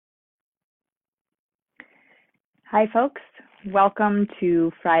Hi, folks. Welcome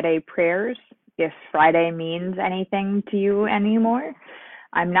to Friday Prayers, if Friday means anything to you anymore.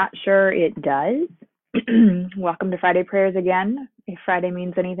 I'm not sure it does. Welcome to Friday Prayers again, if Friday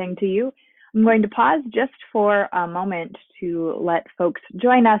means anything to you. I'm going to pause just for a moment to let folks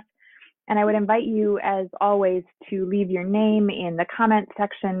join us, and I would invite you, as always, to leave your name in the comment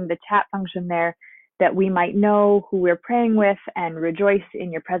section, the chat function there, that we might know who we're praying with and rejoice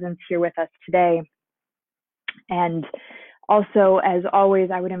in your presence here with us today. And also, as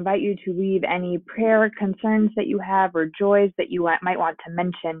always, I would invite you to leave any prayer concerns that you have or joys that you might want to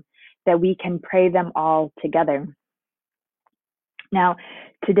mention, that we can pray them all together. Now,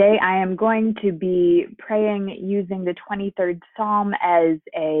 today I am going to be praying using the 23rd Psalm as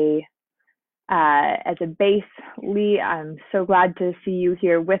a base. Lee, I'm so glad to see you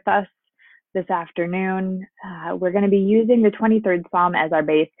here with us this afternoon. We're going to be using the 23rd Psalm as our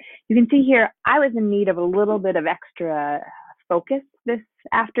base. You can see here, I was in need of a little bit of extra focus this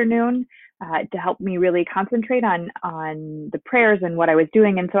afternoon to help me really concentrate on the prayers and what I was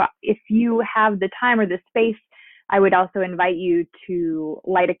doing. And so if you have the time or the space, I would also invite you to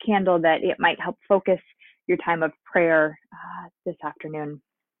light a candle that it might help focus your time of prayer this afternoon.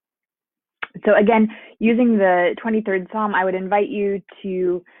 So again, using the 23rd Psalm, I would invite you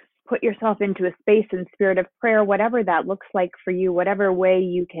to put yourself into a space and spirit of prayer, whatever that looks like for you, whatever way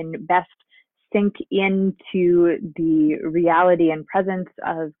you can best sink into the reality and presence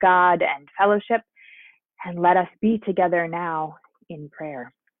of God and fellowship. And let us be together now in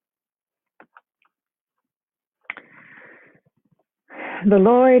prayer. The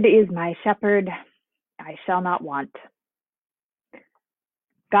Lord is my shepherd, I shall not want.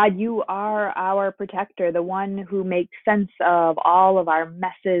 God, you are our protector, the one who makes sense of all of our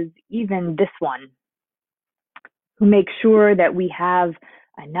messes, even this one, who makes sure that we have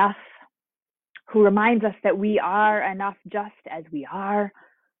enough, who reminds us that we are enough just as we are,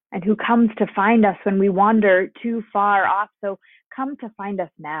 and who comes to find us when we wander too far off. So come to find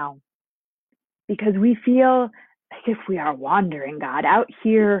us now, because we feel as if we are wandering, God, out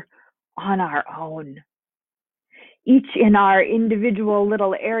here on our own. Each in our individual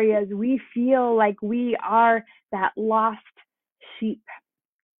little areas, we feel like we are that lost sheep.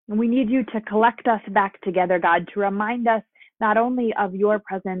 And we need you to collect us back together, God, to remind us not only of your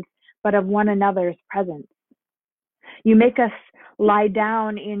presence, but of one another's presence. You make us lie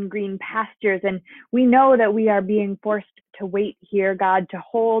down in green pastures, and we know that we are being forced to wait here, God, to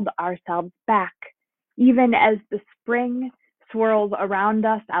hold ourselves back, even as the spring swirls around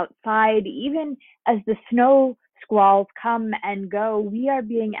us outside, even as the snow squalls come and go, we are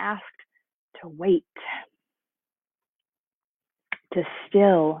being asked to wait, to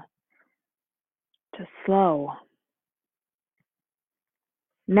still, to slow.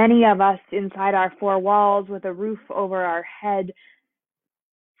 Many of us inside our four walls with a roof over our head.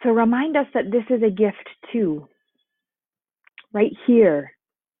 So remind us that this is a gift too. Right here,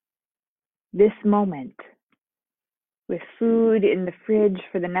 this moment, with food in the fridge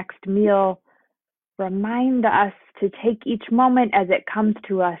for the next meal, remind us to take each moment as it comes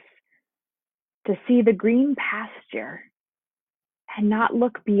to us, to see the green pasture and not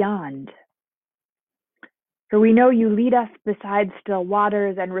look beyond. For we know you lead us beside still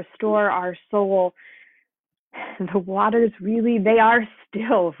waters and restore our soul. The waters really, they are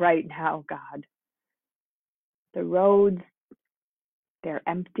still right now, God. The roads, they're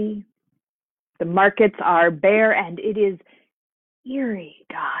empty. The markets are bare, and it is eerie,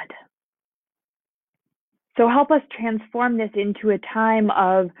 God. So help us transform this into a time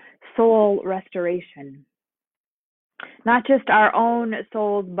of soul restoration. Not just our own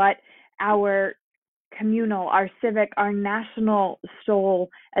souls, but our communal, our civic, our national soul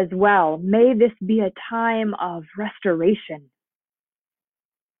as well. May this be a time of restoration.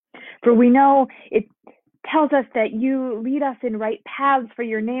 For we know it tells us that you lead us in right paths for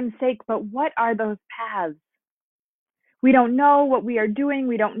your name's sake, but what are those paths? We don't know what we are doing.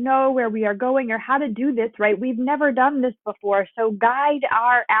 We don't know where we are going or how to do this, right? We've never done this before. So guide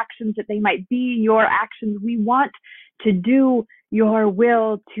our actions that they might be your actions. We want to do your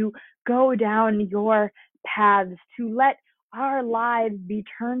will, to go down your paths, to let our lives be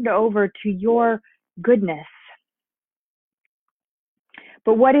turned over to your goodness.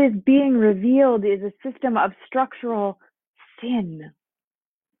 But what is being revealed is a system of structural sin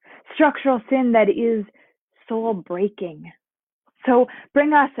that is soul breaking. So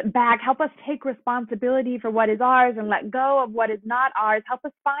bring us back. Help us take responsibility for what is ours and let go of what is not ours. Help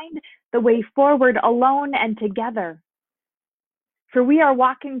us find the way forward alone and together. For we are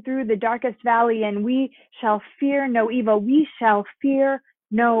walking through the darkest valley, and we shall fear no evil. We shall fear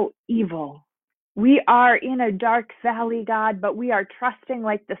no evil. We are in a dark valley, God, but we are trusting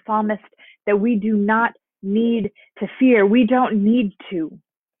like the psalmist that we do not need to fear. We don't need to.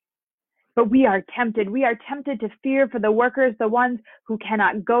 But we are tempted. We are tempted to fear for the workers, the ones who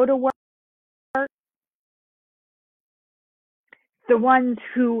cannot go to work, the ones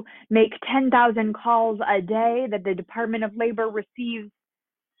who make 10,000 calls a day that the Department of Labor receives.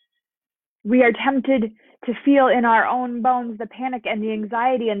 We are tempted to feel in our own bones the panic and the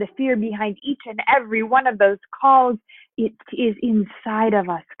anxiety and the fear behind each and every one of those calls. It is inside of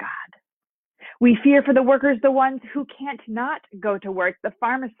us, God. We fear for the workers, the ones who can't not go to work, the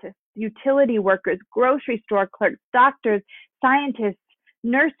pharmacists, utility workers, grocery store clerks, doctors, scientists,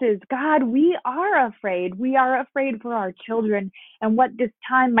 nurses. God, we are afraid. We are afraid for our children and what this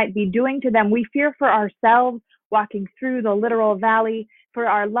time might be doing to them. We fear for ourselves walking through the literal valley, for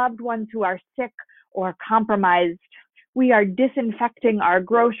our loved ones who are sick or compromised. We are disinfecting our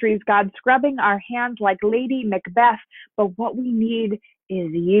groceries, God, scrubbing our hands like Lady Macbeth. But what we need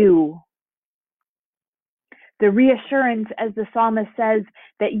is you. The reassurance, as the psalmist says,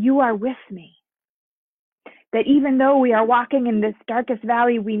 that you are with me. That even though we are walking in this darkest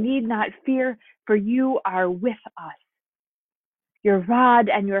valley, we need not fear, for you are with us. Your rod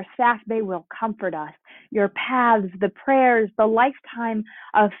and your staff, they will comfort us. Your paths, the prayers, the lifetime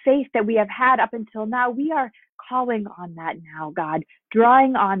of faith that we have had up until now, we are calling on that now, God,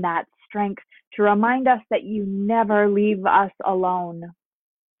 drawing on that strength to remind us that you never leave us alone.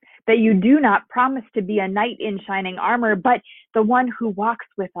 That you do not promise to be a knight in shining armor, but the one who walks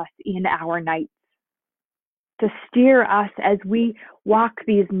with us in our nights, to steer us as we walk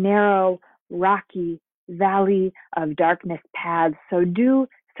these narrow, rocky, valley of darkness paths. So do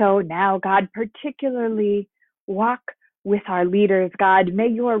so now, God, particularly walk with our leaders, God. May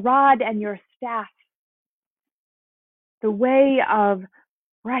your rod and your staff, the way of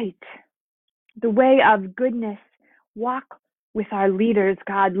right, the way of goodness, walk with our leaders,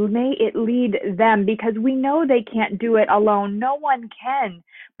 God. May it lead them, because we know they can't do it alone. No one can,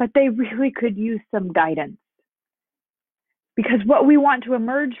 but they really could use some guidance. Because what we want to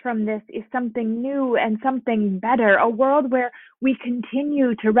emerge from this is something new and something better, a world where we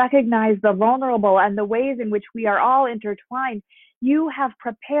continue to recognize the vulnerable and the ways in which we are all intertwined. You have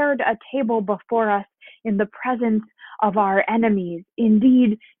prepared a table before us in the presence of our enemies.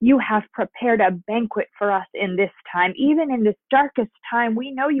 Indeed, you have prepared a banquet for us in this time. Even in this darkest time,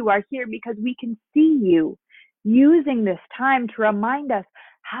 we know you are here because we can see you using this time to remind us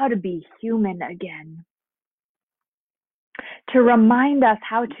how to be human again, to remind us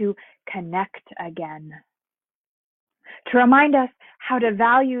how to connect again, to remind us how to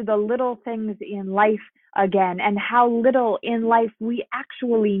value the little things in life again, and how little in life we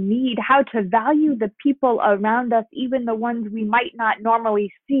actually need, how to value the people around us, even the ones we might not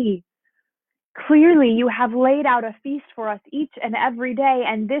normally see. Clearly, you have laid out a feast for us each and every day,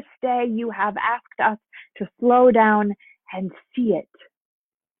 and this day you have asked us to slow down and see it.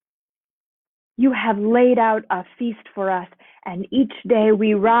 You have laid out a feast for us, and each day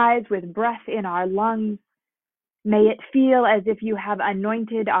we rise with breath in our lungs. May it feel as if you have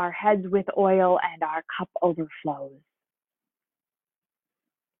anointed our heads with oil and our cup overflows.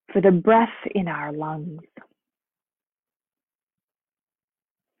 For the breath in our lungs,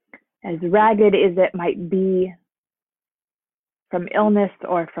 as ragged as it might be from illness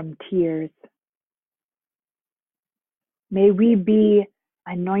or from tears, may we be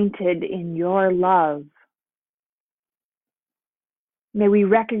anointed in your love. May we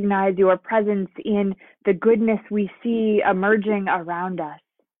recognize your presence in the goodness we see emerging around us.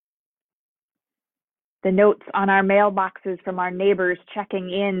 The notes on our mailboxes from our neighbors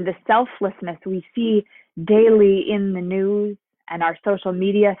checking in, the selflessness we see daily in the news and our social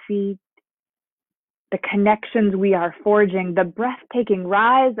media feed, the connections we are forging, the breathtaking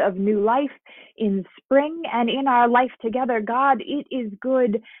rise of new life in spring and in our life together. God, it is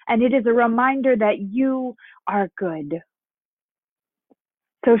good, and it is a reminder that you are good.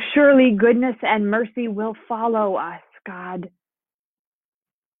 So surely goodness and mercy will follow us, God.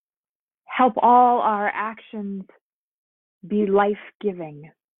 Help all our actions be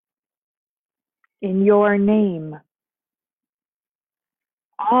life-giving. In your name,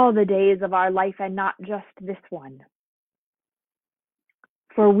 all the days of our life and not just this one.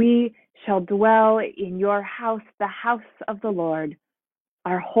 For we shall dwell in your house, the house of the Lord,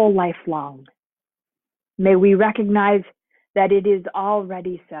 our whole life long. May we recognize that it is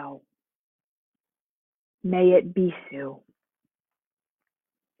already so. May it be so.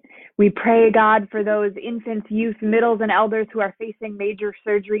 We pray, God, for those infants, youth, middles, and elders who are facing major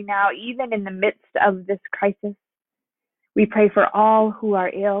surgery now, even in the midst of this crisis. We pray for all who are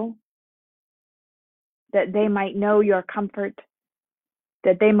ill. that they might know your comfort,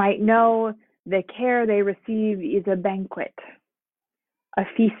 that they might know the care they receive is a banquet, a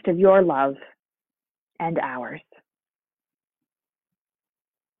feast of your love and ours.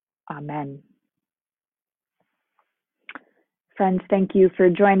 Amen. Friends, thank you for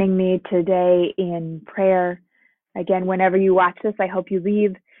joining me today in prayer. Again, whenever you watch this, I hope you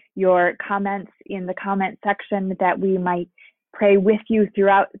leave your comments in the comment section that we might pray with you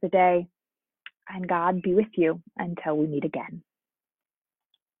throughout the day. And God be with you until we meet again.